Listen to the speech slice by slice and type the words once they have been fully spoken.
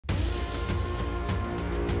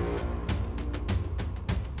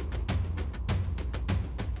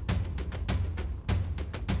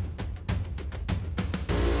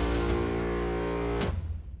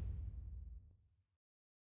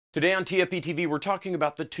Today on tfbtv, we're talking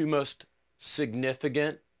about the two most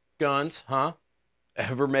significant guns,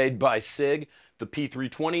 ever made by SIG, the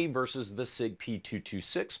P320 versus the SIG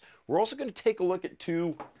P226. We're also going to take a look at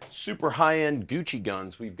two super high-end Gucci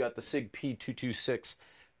guns. We've got the SIG P226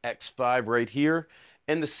 X-Five right here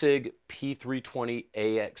and the SIG P320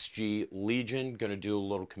 AXG Legion. Going to do a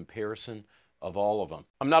little comparison of all of them.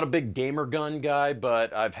 I'm not a big gamer gun guy,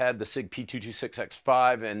 but I've had the SIG P226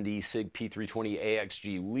 X-Five and the SIG P320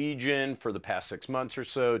 AXG Legion for the past 6 months or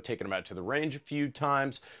so, taken them out to the range a few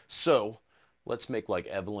times. So let's make like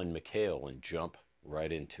Evelyn McHale and jump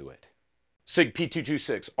right into it. SIG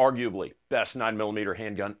P226, arguably best 9mm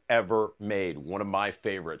handgun ever made, one of my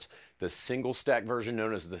favorites. The single stack version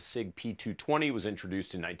known as the SIG P220 was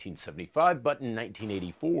introduced in 1975, but in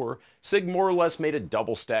 1984, SIG more or less made a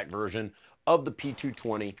double stack version of the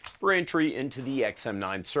P220 for entry into the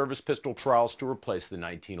XM9 service pistol trials to replace the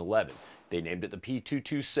 1911. They named it the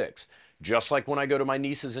P226. Just like when I go to my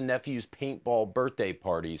nieces and nephews' paintball birthday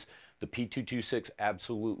parties, the P226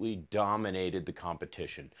 absolutely dominated the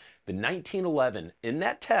competition. The 1911 in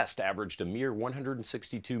that test averaged a mere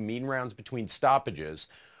 162 mean rounds between stoppages,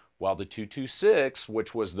 while the 226,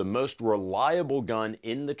 which was the most reliable gun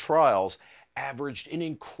in the trials, averaged an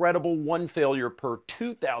incredible 1 failure per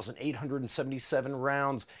 2,877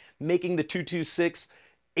 rounds, making the 226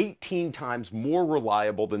 18 times more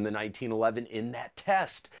reliable than the 1911 in that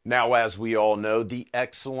test. Now, as we all know, the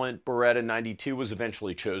excellent Beretta 92 was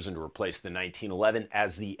eventually chosen to replace the 1911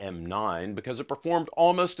 as the M9 because it performed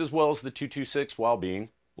almost as well as the 226 while being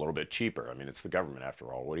a little bit cheaper. I mean, it's the government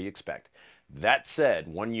after all. What do you expect? That said,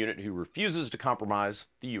 one unit who refuses to compromise,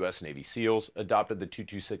 the U.S. Navy SEALs, adopted the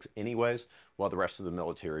 226 anyways, while the rest of the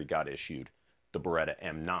military got issued the Beretta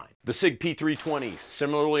M9. The SIG P320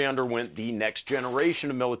 similarly underwent the next generation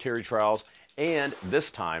of military trials, and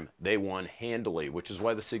this time they won handily, which is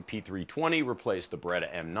why the SIG P320 replaced the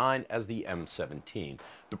Beretta M9 as the M17.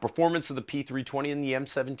 The performance of the P320 in the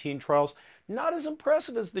M17 trials, not as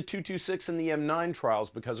impressive as the 226 in the M9 trials,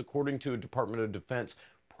 because according to a Department of Defense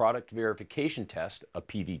product verification test, a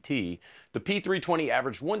PVT, the P320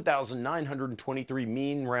 averaged 1,923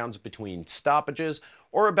 mean rounds between stoppages,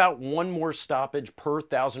 or about one more stoppage per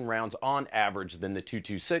 1,000 rounds on average than the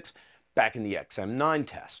 226 back in the XM9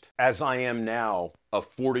 test. As I am now a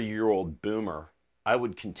 40-year-old boomer, I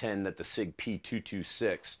would contend that the SIG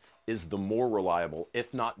P226 is the more reliable,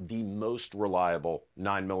 if not the most reliable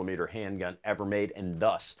 9mm handgun ever made, and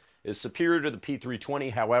thus is superior to the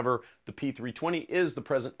P320. However, the P320 is the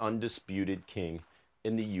present undisputed king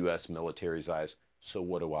in the U.S. military's eyes. So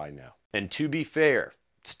what do I know? And to be fair,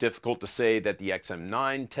 it's difficult to say that the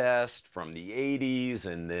XM9 test from the 80s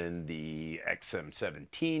and then the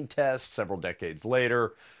XM17 test several decades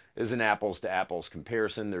later is an apples to apples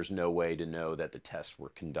comparison. There's no way to know that the tests were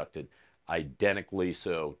conducted identically,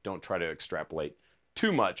 so don't try to extrapolate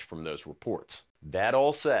too much from those reports. That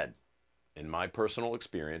all said, in my personal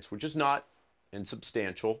experience, which is not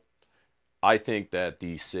insubstantial, I think that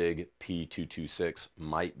the SIG P226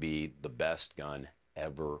 might be the best gun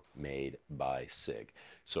ever made by SIG.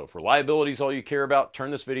 So if reliability is all you care about, turn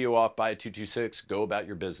this video off, buy a 226, go about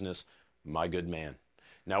your business, my good man.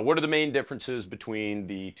 Now, what are the main differences between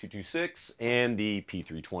the 226 and the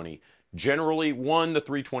P320? Generally, the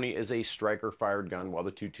 320 is a striker-fired gun, while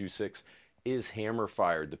the 226 is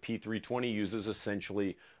hammer-fired. The P320 uses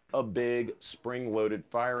essentially a big spring-loaded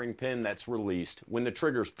firing pin that's released when the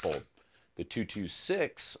trigger's pulled. The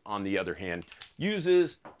 226, on the other hand,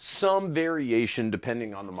 uses some variation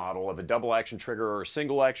depending on the model of a double-action trigger or a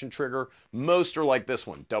single-action trigger. Most are like this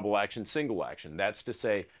one, double-action, single-action. That's to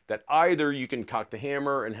say that either you can cock the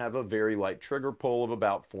hammer and have a very light trigger pull of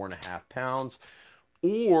about 4.5 pounds,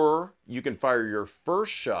 or you can fire your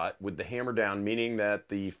first shot with the hammer down, meaning that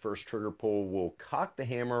the first trigger pull will cock the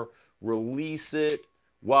hammer, release it,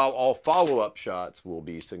 while all follow-up shots will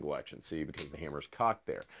be single action, see, because the hammer's cocked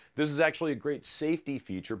there. This is actually a great safety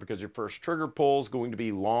feature because your first trigger pull is going to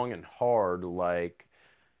be long and hard like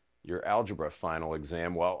your algebra final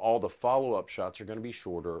exam, while all the follow-up shots are going to be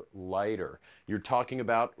shorter, lighter. You're talking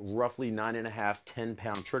about roughly 9.5,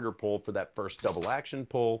 10-pound trigger pull for that first double action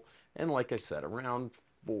pull, and like I said, around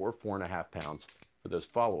 4.5 pounds for those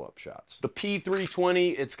follow-up shots. The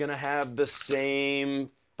P320, it's going to have the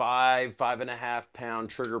same 5.5 pound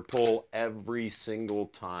trigger pull every single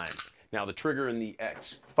time. Now, the trigger in the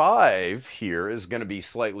X-Five here is going to be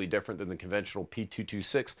slightly different than the conventional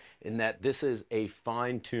P226 in that this is a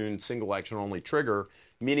fine-tuned single-action only trigger,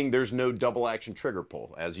 meaning there's no double-action trigger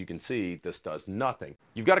pull. As you can see, this does nothing.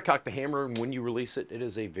 You've got to cock the hammer, and when you release it, it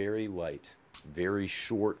is a very light, very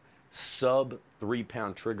short sub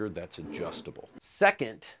 3-pound trigger that's adjustable.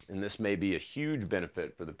 Second, and this may be a huge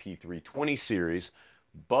benefit for the P320 series,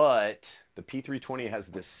 but the P320 has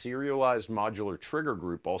this serialized modular trigger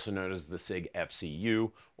group, also known as the SIG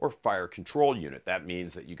FCU, or Fire Control Unit. That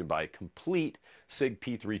means that you can buy a complete SIG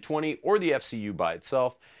P320 or the FCU by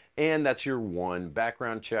itself, and that's your one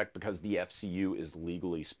background check, because the FCU is,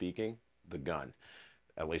 legally speaking, the gun.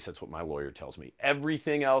 At least that's what my lawyer tells me.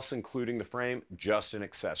 Everything else, including the frame, just an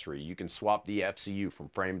accessory. You can swap the FCU from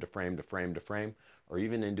frame to frame to frame to frame, or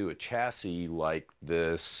even into a chassis like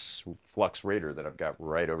this Flux Raider that I've got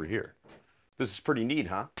right over here. This is pretty neat,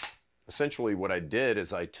 huh? Essentially what I did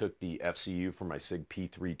is I took the FCU from my SIG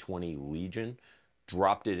P320 Legion,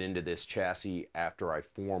 dropped it into this chassis after I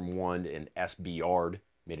Form 1'd and SBR'd,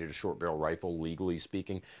 made it a short barrel rifle, legally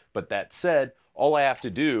speaking. But that said, all I have to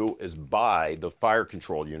do is buy the fire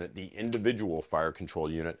control unit, the individual fire control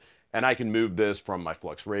unit, and I can move this from my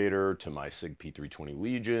Flux Raider to my SIG P320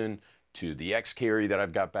 Legion to the X carry that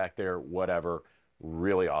I've got back there, whatever.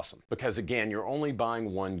 Really awesome. Because again, you're only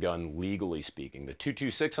buying one gun, legally speaking. The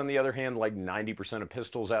 226, on the other hand, like 90% of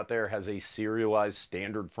pistols out there, has a serialized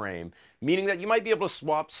standard frame, meaning that you might be able to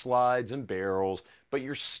swap slides and barrels, but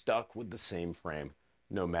you're stuck with the same frame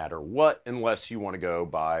no matter what, unless you want to go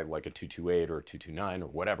buy like a 228 or a 229 or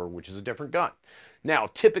whatever, which is a different gun. Now,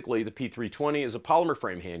 typically the P320 is a polymer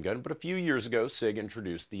frame handgun, but a few years ago, SIG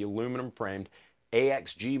introduced the aluminum framed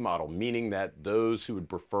AXG model, meaning that those who would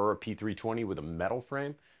prefer a P320 with a metal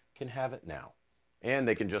frame can have it now. And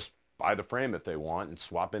they can just buy the frame if they want and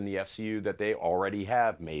swap in the FCU that they already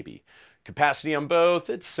have, maybe. Capacity on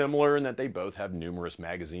both, it's similar in that they both have numerous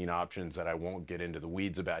magazine options that I won't get into the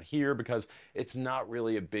weeds about here, because it's not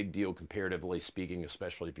really a big deal comparatively speaking,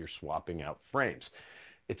 especially if you're swapping out frames.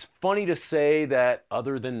 It's funny to say that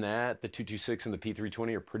other than that, the 226 and the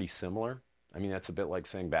P320 are pretty similar. I mean, that's a bit like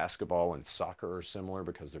saying basketball and soccer are similar,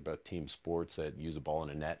 because they're both team sports that use a ball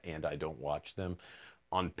in a net and I don't watch them.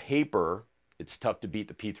 On paper, it's tough to beat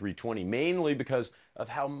the P320, mainly because of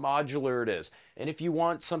how modular it is. And if you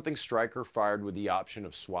want something striker fired with the option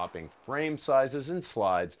of swapping frame sizes and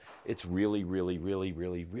slides, it's really, really, really,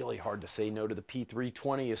 really, really hard to say no to the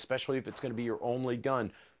P320, especially if it's going to be your only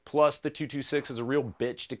gun. Plus, the 226 is a real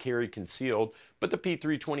bitch to carry concealed, but the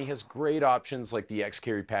P320 has great options like the X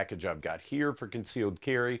carry package I've got here for concealed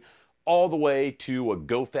carry, all the way to a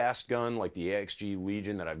go-fast gun like the AXG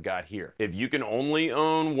Legion that I've got here. If you can only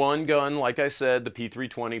own one gun, like I said, the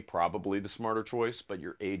P320, probably the smarter choice, but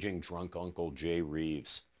your aging drunk Uncle Jay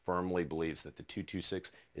Reeves firmly believes that the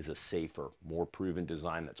 226 is a safer, more proven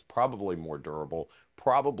design that's probably more durable,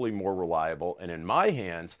 probably more reliable, and in my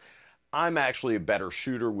hands, I'm actually a better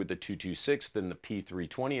shooter with the 226 than the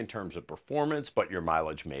P320 in terms of performance, but your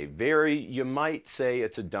mileage may vary. You might say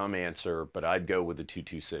it's a dumb answer, but I'd go with the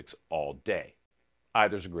 226 all day.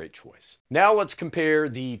 Either's a great choice. Now let's compare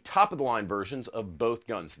the top-of-the-line versions of both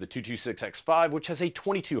guns. The 226 X-Five, which has a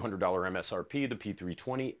 $2,200 MSRP, the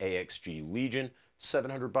P320 AXG Legion,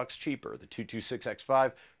 $700 cheaper. The 226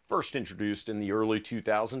 X-Five, first introduced in the early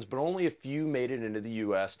 2000s, but only a few made it into the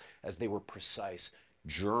US as they were precise,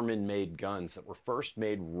 German-made guns that were first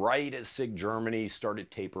made right as SIG Germany started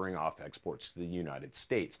tapering off exports to the United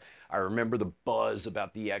States. I remember the buzz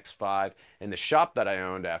about the X-Five, and the shop that I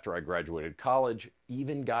owned after I graduated college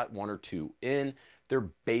even got one or two in. They're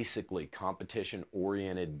basically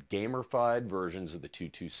competition-oriented, gamified versions of the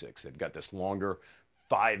 226. They've got this longer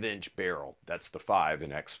 5-inch barrel. That's the 5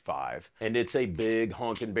 in X-Five. And it's a big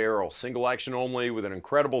honking barrel, single action only, with an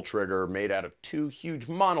incredible trigger made out of 2 huge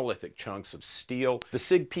monolithic chunks of steel. The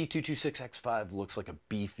SIG P226 X-Five looks like a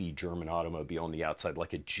beefy German automobile on the outside,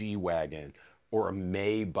 like a G-Wagon or a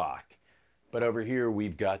Maybach. But over here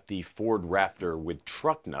we've got the Ford Raptor with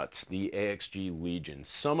truck nuts, the AXG Legion.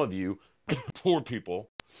 Some of you, poor people,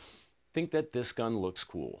 think that this gun looks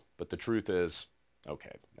cool, but the truth is,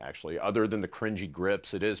 okay, actually, other than the cringy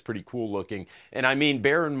grips, it is pretty cool looking. And I mean,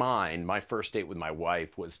 bear in mind, my first date with my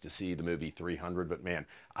wife was to see the movie 300, but man,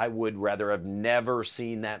 I would rather have never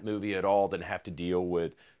seen that movie at all than have to deal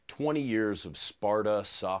with 20 years of Sparta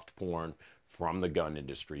soft porn from the gun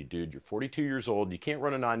industry. Dude, you're 42 years old, you can't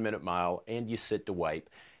run a 9-minute mile, and you sit to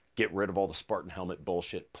wipe. Get rid of all the Spartan helmet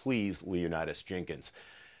bullshit, please, Leonidas Jenkins.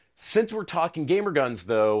 Since we're talking gamer guns,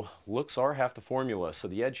 though, looks are half the formula, so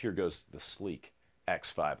the edge here goes to the sleek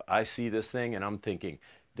X-Five. I see this thing and I'm thinking,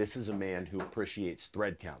 this is a man who appreciates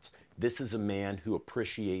thread counts. This is a man who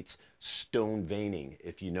appreciates stone veining,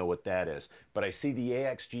 if you know what that is. But I see the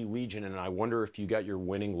AXG Legion and I wonder if you got your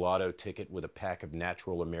winning lotto ticket with a pack of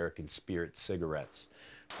Natural American Spirit cigarettes.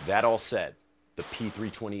 That all said, the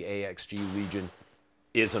P320 AXG Legion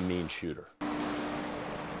is a mean shooter.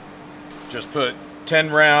 Just put 10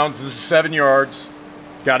 rounds. This is 7 yards.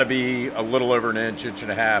 Got to be a little over an inch, inch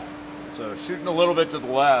and a half. So shooting a little bit to the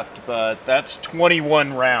left, but that's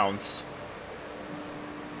 21 rounds.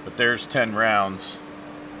 But there's 10 rounds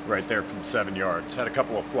right there from 7 yards. Had a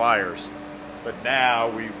couple of flyers, but now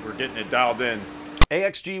we're getting it dialed in.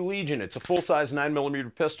 AXG Legion, it's a full-size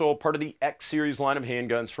 9mm pistol, part of the X series line of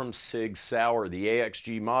handguns from Sig Sauer. The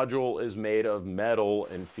AXG module is made of metal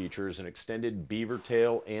and features an extended beaver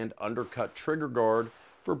tail and undercut trigger guard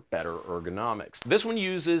for better ergonomics. This one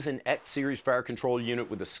uses an X series fire control unit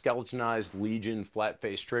with a skeletonized Legion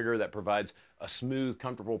flat-face trigger that provides a smooth,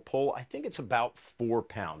 comfortable pull. I think it's about 4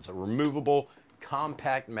 pounds. A removable,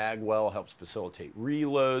 compact magwell helps facilitate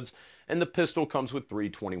reloads, and the pistol comes with 3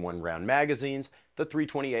 21-round magazines. The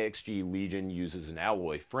 320 AXG Legion uses an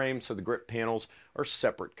alloy frame, so the grip panels are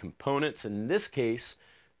separate components. In this case,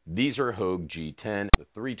 these are Hogue G10. The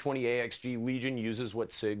 320 AXG Legion uses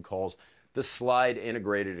what SIG calls the slide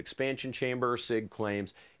integrated expansion chamber. SIG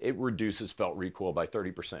claims it reduces felt recoil by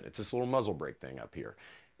 30%. It's this little muzzle brake thing up here.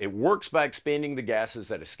 It works by expanding the gases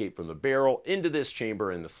that escape from the barrel into this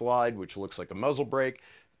chamber in the slide, which looks like a muzzle brake.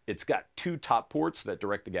 It's got 2 top ports that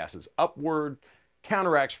direct the gases upward,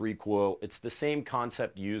 counteracts recoil. It's the same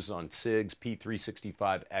concept used on SIG's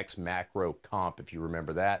P365 X macro comp, if you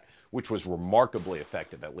remember that, which was remarkably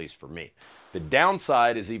effective, at least for me. The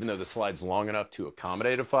downside is, even though the slide's long enough to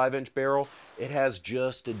accommodate a 5-inch barrel, it has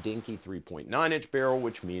just a dinky 3.9-inch barrel,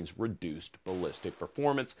 which means reduced ballistic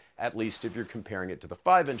performance, at least if you're comparing it to the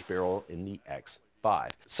 5-inch barrel in the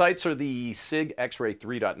X-Five. Sights are the SIG X-Ray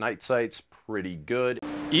 3-dot night sights, pretty good.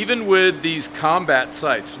 Even with these combat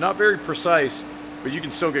sights, not very precise, but you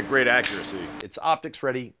can still get great accuracy. It's optics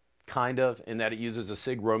ready, kind of, in that it uses a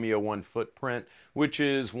SIG Romeo 1 footprint, which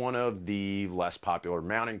is one of the less popular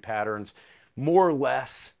mounting patterns. More or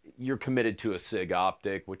less, you're committed to a SIG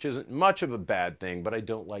optic, which isn't much of a bad thing, but I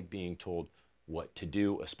don't like being told what to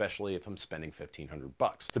do, especially if I'm spending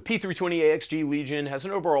 $1,500. The P320 AXG Legion has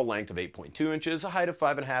an overall length of 8.2 inches, a height of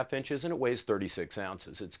 5.5 inches, and it weighs 36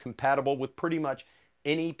 ounces. It's compatible with pretty much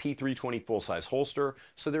any P320 full-size holster,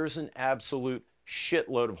 so there's an absolute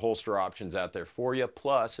shitload of holster options out there for you.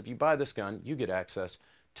 Plus, if you buy this gun, you get access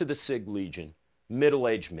to the SIG Legion,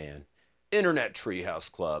 Middle-Aged Man, Internet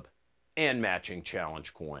Treehouse Club, and matching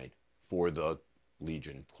challenge coin for the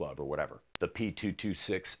Legion Club or whatever. The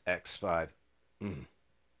P226 X-Five.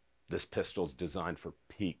 This pistol's designed for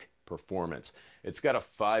peak performance. It's got a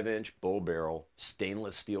 5-inch bull barrel,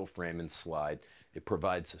 stainless steel frame and slide. It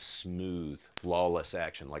provides a smooth, flawless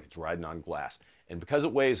action like it's riding on glass. And because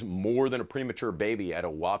it weighs more than a premature baby at a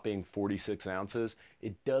whopping 46 ounces,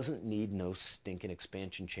 it doesn't need no stinking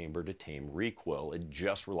expansion chamber to tame recoil. It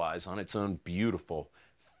just relies on its own beautiful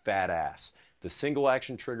fat ass. The single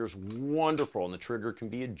action trigger is wonderful, and the trigger can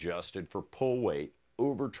be adjusted for pull weight,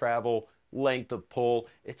 over travel, length of pull.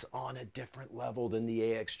 It's on a different level than the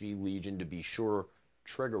AXG Legion, to be sure.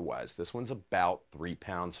 Trigger-wise, this one's about 3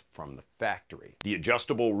 pounds from the factory. The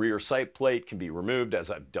adjustable rear sight plate can be removed, as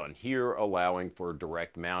I've done here, allowing for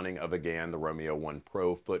direct mounting of, again, the Romeo 1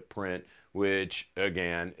 Pro footprint, which,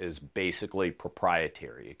 again, is basically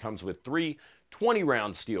proprietary. It comes with 3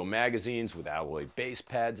 20-round steel magazines with alloy base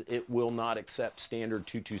pads. It will not accept standard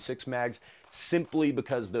 226 mags, simply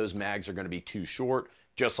because those mags are going to be too short,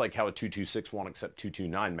 just like how a 226 won't accept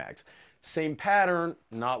 229 mags. Same pattern,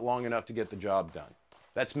 not long enough to get the job done.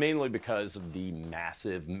 That's mainly because of the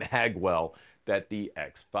massive magwell that the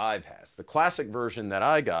X-Five has. The classic version that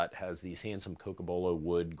I got has these handsome Cocobolo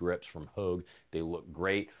wood grips from Hogue. They look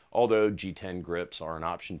great, although G10 grips are an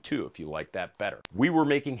option too if you like that better. We were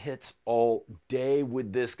making hits all day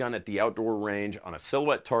with this gun at the outdoor range on a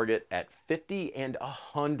silhouette target at 50 and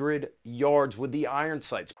 100 yards with the iron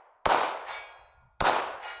sights.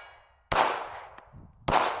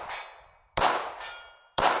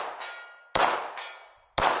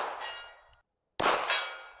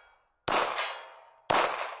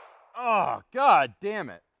 Oh, God damn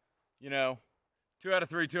it. You know, 2 out of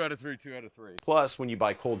 3, 2 out of 3, 2 out of 3. Plus, when you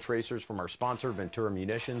buy cold tracers from our sponsor, Ventura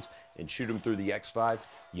Munitions, and shoot them through the X-Five,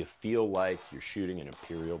 you feel like you're shooting an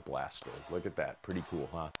Imperial blaster. Look at that. Pretty cool,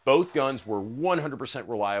 huh? Both guns were 100%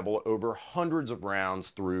 reliable over hundreds of rounds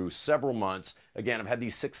through several months. Again, I've had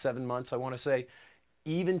these 6-7 months, I want to say.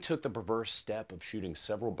 Even took the perverse step of shooting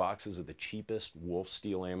several boxes of the cheapest Wolf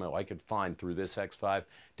steel ammo I could find through this X-Five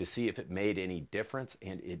to see if it made any difference,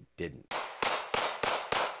 and it didn't.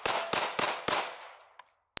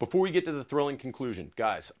 Before we get to the thrilling conclusion,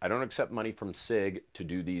 guys, I don't accept money from SIG to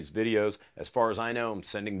do these videos. As far as I know, I'm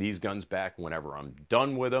sending these guns back whenever I'm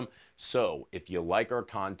done with them. So if you like our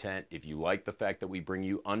content, if you like the fact that we bring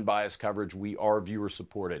you unbiased coverage, we are viewer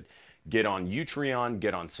supported. Get on Utreon,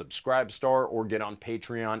 get on Subscribestar, or get on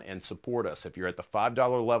Patreon and support us. If you're at the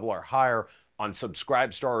 $5 level or higher on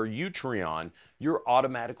Subscribestar or Utreon, you're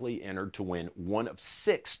automatically entered to win one of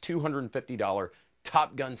 6 $250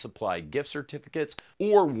 Top Gun Supply gift certificates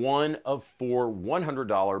or one of 4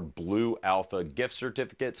 $100 Blue Alpha gift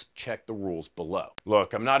certificates. Check the rules below.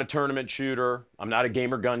 Look, I'm not a tournament shooter. I'm not a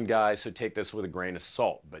gamer gun guy, so take this with a grain of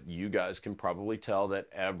salt. But you guys can probably tell that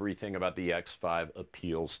everything about the X-Five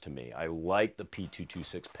appeals to me. I like the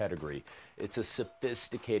P226 pedigree. It's a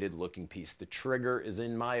sophisticated looking piece. The trigger is,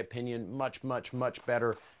 in my opinion, much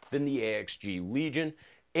better than the AXG Legion.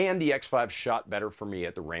 And the X-Five shot better for me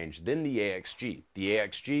at the range than the AXG. The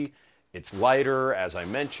AXG, it's lighter, as I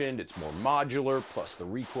mentioned, it's more modular, plus the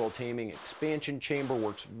recoil taming expansion chamber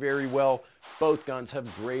works very well. Both guns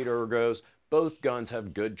have great ergos, both guns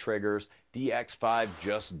have good triggers. The X-Five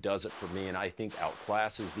just does it for me, and I think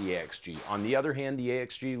outclasses the AXG. On the other hand, the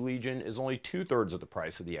AXG Legion is only 2/3 of the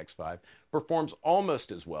price of the X-Five, performs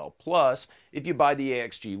almost as well. Plus, if you buy the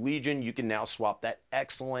AXG Legion, you can now swap that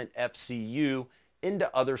excellent FCU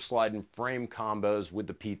into other slide and frame combos with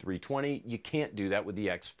the P320. You can't do that with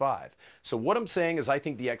the X-Five. So what I'm saying is I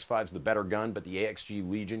think the X-Five is the better gun, but the AXG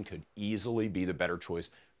Legion could easily be the better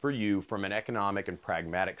choice for you from an economic and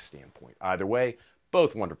pragmatic standpoint. Either way,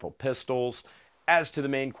 both wonderful pistols. As to the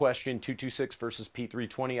main question, 226 versus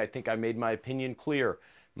P320, I think I made my opinion clear.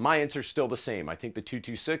 My answer's still the same. I think the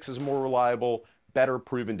 226 is more reliable, better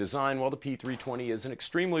proven design, while the P320 is an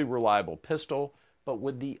extremely reliable pistol, but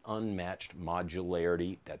with the unmatched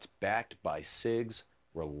modularity that's backed by SIG's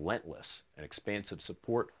relentless and expansive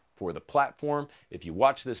support for the platform. If you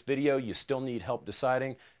watch this video, you still need help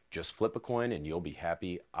deciding, just flip a coin and you'll be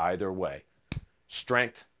happy either way.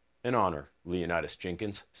 Strength and honor, Leonidas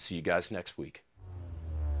Jenkins. See you guys next week.